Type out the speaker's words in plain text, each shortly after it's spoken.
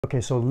Okay,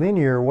 so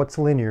linear, what's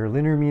linear?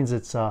 Linear means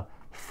it's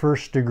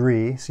first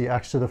degree, see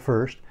x to the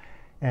first,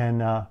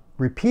 and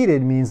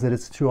repeated means that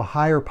it's to a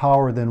higher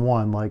power than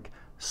 1, like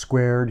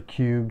squared,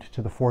 cubed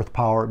to the 4th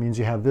power. It means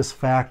you have this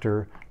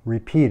factor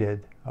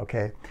repeated,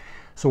 okay?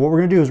 So what we're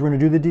going to do is we're going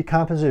to do the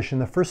decomposition.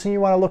 The first thing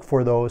you want to look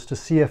for, though, is to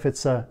see if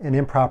it's an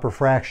improper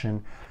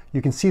fraction.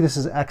 You can see this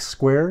is x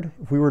squared.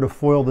 If we were to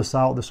FOIL this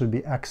out, this would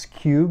be x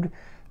cubed.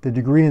 The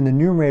degree in the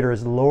numerator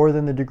is lower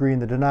than the degree in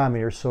the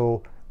denominator,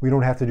 so we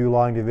don't have to do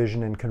long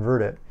division and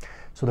convert it.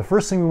 So the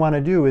first thing we want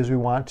to do is we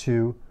want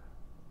to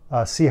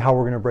see how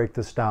we're going to break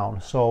this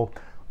down. So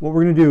what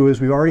we're going to do is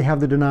we already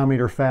have the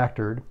denominator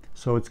factored.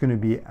 So it's going to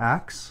be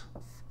x.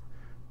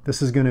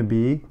 This is going to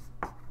be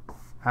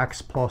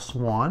x plus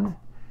 1.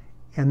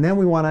 And then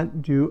we want to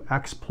do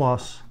x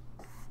plus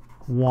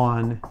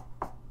 1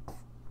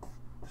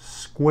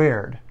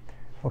 squared.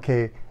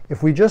 Okay,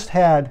 if we just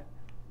had,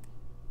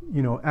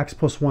 x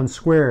plus 1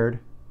 squared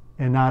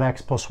and not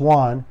x plus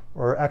 1,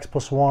 or x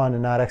plus 1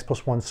 and not x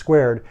plus 1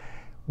 squared,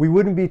 we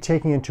wouldn't be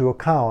taking into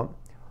account,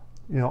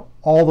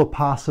 all the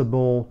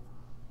possible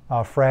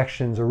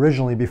fractions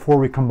originally before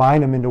we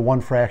combine them into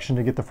one fraction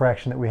to get the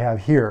fraction that we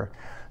have here.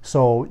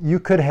 So you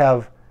could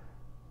have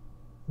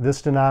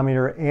this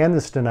denominator and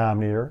this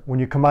denominator. When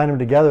you combine them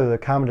together, the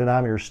common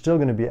denominator is still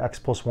going to be x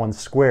plus 1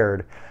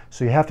 squared.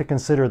 So you have to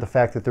consider the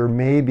fact that there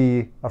may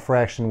be a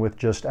fraction with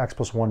just x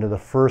plus 1 to the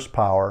 1st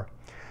power.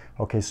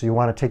 Okay, so you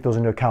want to take those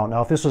into account.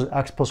 Now, if this was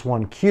x plus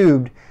 1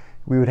 cubed,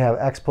 we would have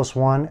x plus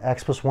 1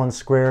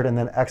 squared, and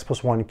then x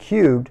plus 1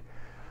 cubed.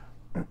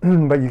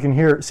 But you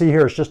can see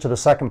here it's just to the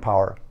 2nd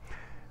power.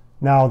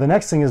 Now, the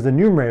next thing is the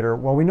numerator.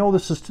 Well, we know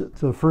this is to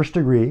the first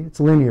degree.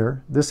 It's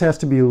linear. This has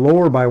to be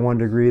lower by 1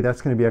 degree.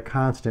 That's going to be a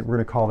constant. We're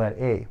going to call that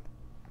a.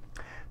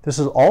 This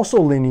is also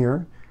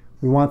linear.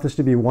 We want this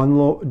to be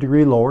 1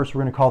 degree lower, so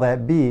we're going to call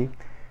that b.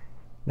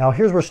 Now,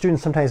 here's where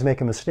students sometimes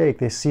make a mistake.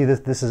 They see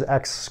that this is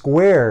x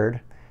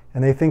squared,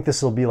 and they think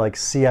this will be like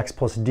cx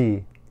plus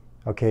d,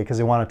 okay, because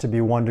they want it to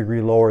be 1 degree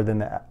lower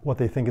than what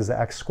they think is the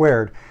x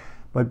squared.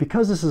 But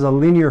because this is a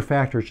linear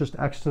factor, it's just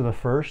x to the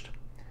first,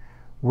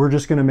 we're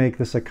just going to make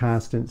this a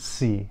constant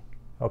c.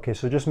 Okay,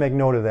 so just make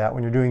note of that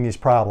when you're doing these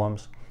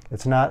problems.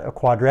 It's not a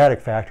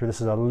quadratic factor,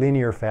 this is a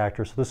linear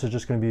factor, so this is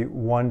just going to be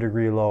 1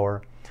 degree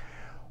lower.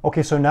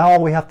 Okay, so now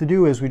all we have to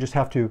do is we just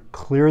have to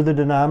clear the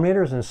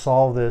denominators and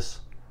solve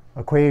this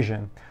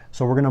equation.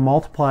 So we're going to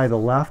multiply the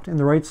left and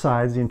the right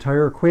sides, the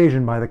entire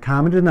equation, by the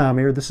common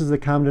denominator. This is the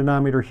common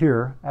denominator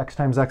here, x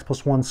times x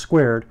plus 1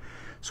 squared.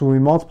 So when we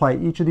multiply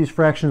each of these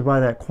fractions by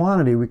that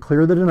quantity, we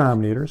clear the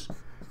denominators,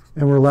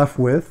 and we're left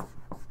with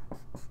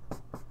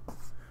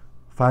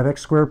 5x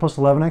squared plus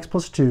 11x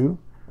plus 2.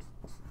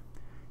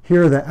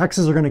 Here the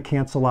x's are going to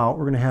cancel out.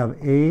 We're going to have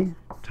a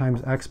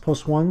times x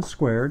plus 1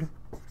 squared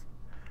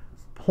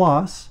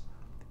plus,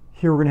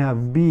 here we're going to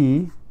have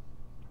b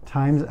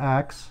times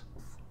x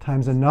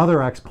times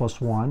another x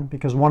plus 1,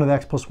 because one of the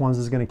x plus 1's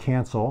is going to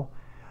cancel.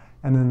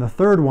 And then the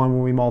third one,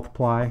 when we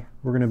multiply,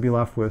 we're going to be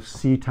left with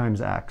c times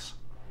x.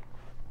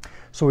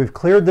 So we've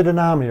cleared the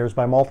denominators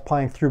by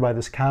multiplying through by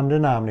this common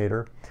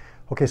denominator.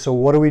 Okay, so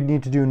what do we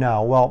need to do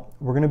now? Well,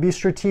 we're going to be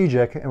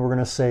strategic, and we're going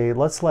to say,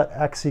 let's let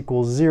x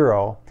equal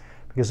 0,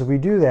 because if we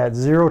do that,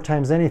 0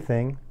 times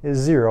anything is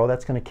 0.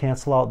 That's going to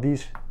cancel out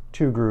these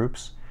two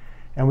groups,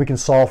 and we can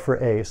solve for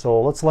a. So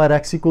let's let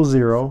x equal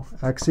 0,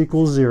 x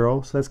equals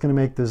 0, so that's going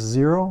to make this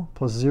 0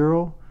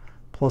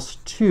 plus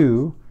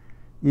 2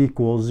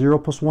 equals 0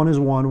 plus 1 is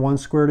 1, 1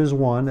 squared is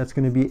 1, that's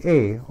going to be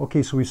a.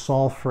 Okay, so we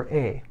solve for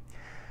a.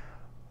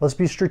 Let's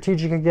be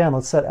strategic again.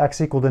 Let's set x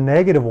equal to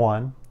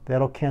 -1.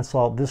 That'll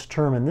cancel out this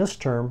term and this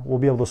term. We'll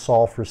be able to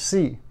solve for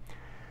c.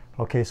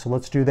 Okay, so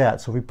let's do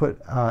that. So if we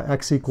put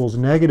x equals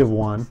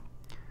 -1,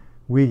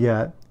 we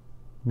get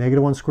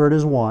 -1 squared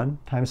is 1,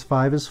 times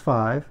 5 is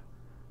 5,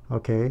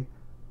 okay,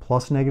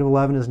 plus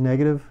 -11 is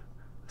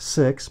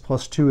 -6,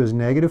 plus 2 is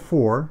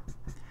 -4.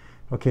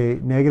 Okay,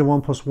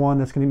 -1 plus 1,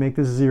 that's going to make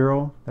this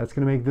 0, that's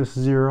going to make this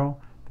 0,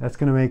 that's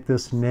going to make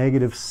this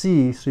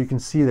 -c, so you can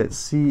see that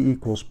c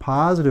equals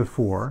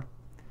 +4.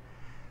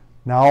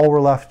 Now all we're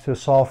left to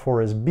solve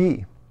for is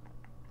b.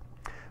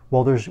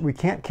 Well, we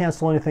can't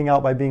cancel anything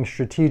out by being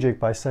strategic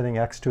by setting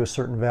x to a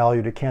certain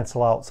value to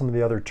cancel out some of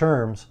the other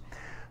terms.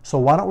 So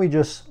why don't we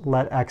just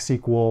let x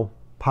equal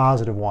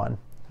 +1?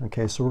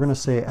 Okay, so we're going to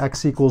say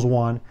x equals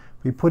 1.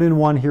 If we put in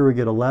 1 here, we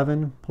get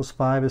 11, plus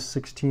 5 is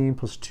 16,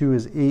 plus 2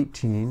 is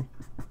 18.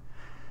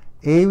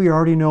 A we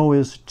already know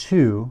is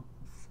 2,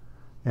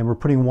 and we're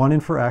putting 1 in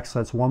for x, so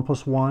that's 1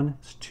 plus 1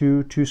 is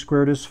 2, 2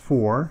 squared is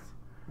 4.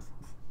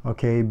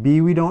 Okay,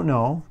 b we don't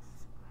know,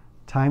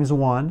 times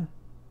 1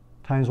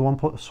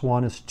 plus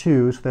 1 is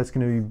 2, so that's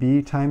going to be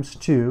b times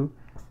 2,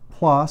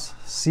 plus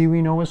c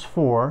we know is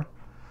 4,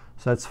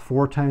 so that's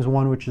 4 times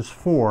 1, which is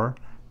 4.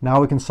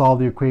 Now we can solve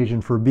the equation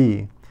for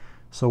b.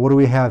 So what do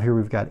we have here?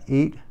 We've got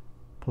 8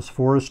 plus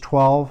 4 is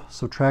 12,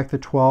 subtract the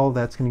 12,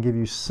 that's going to give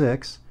you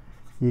 6,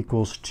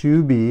 equals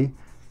 2b.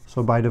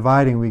 So by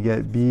dividing, we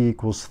get b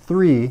equals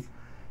 3.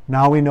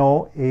 Now we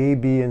know a,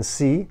 b, and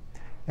c.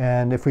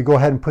 And if we go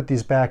ahead and put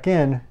these back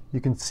in, you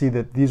can see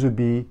that these would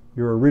be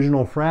your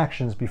original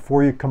fractions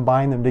before you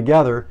combine them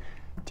together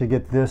to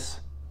get this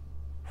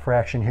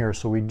fraction here.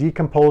 So we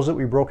decomposed it,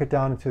 we broke it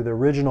down into the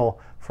original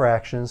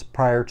fractions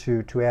prior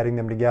to adding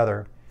them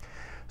together.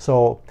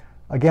 So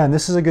again,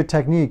 this is a good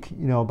technique,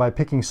 by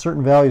picking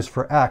certain values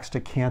for x to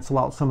cancel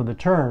out some of the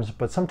terms,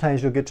 but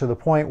sometimes you'll get to the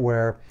point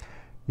where,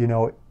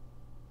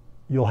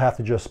 you'll have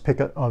to just pick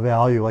a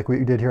value like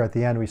we did here at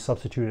the end. We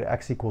substituted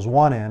x equals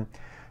 1 in,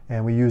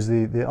 and we use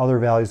the other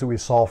values that we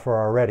solved for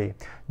already.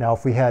 Now,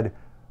 if we had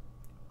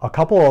a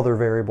couple other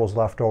variables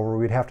left over,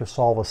 we'd have to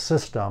solve a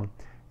system,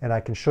 and I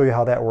can show you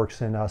how that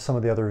works in some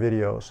of the other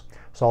videos.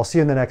 So I'll see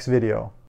you in the next video.